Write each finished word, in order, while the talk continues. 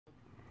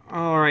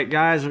Alright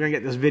guys, we're going to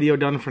get this video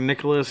done for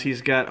Nicholas.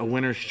 He's got a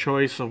winner's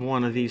choice of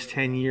one of these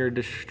 10-year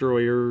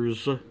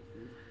destroyers.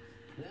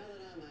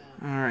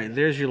 Alright,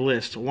 there's your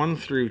list, 1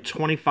 through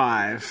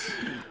 25.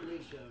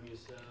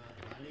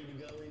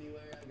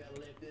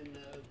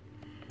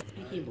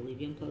 I can't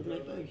believe you unplugged my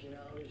phone.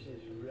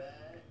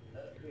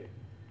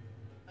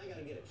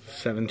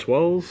 7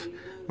 12s.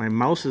 My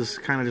mouse is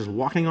kind of just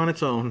walking on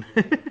its own.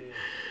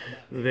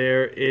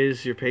 There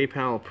is your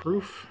PayPal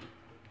proof.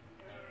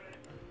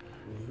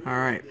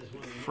 Alright,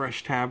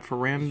 fresh tab for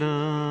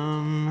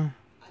random.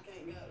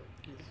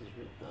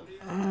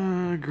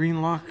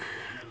 Green lock,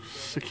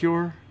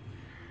 secure.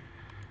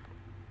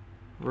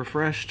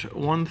 Refreshed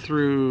 1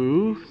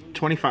 through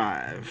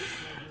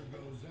 25.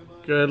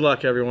 Good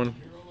luck, everyone.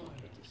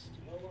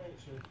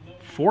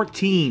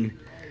 14.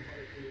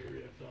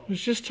 I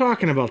was just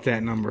talking about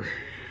that number.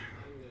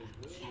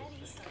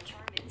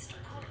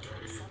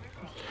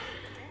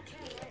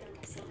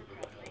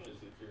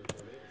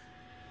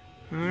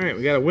 Alright,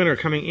 we got a winner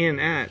coming in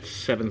at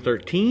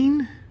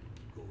 713.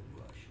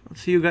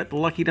 Let's see who got the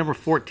lucky number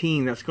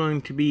 14. That's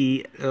going to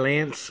be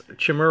Lance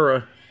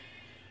Chimura.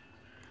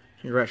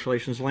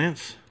 Congratulations,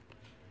 Lance.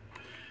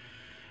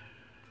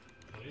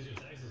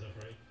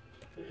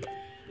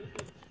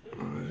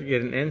 We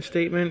get an end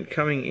statement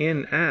coming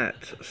in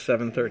at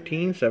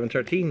 713.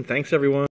 713. Thanks, everyone.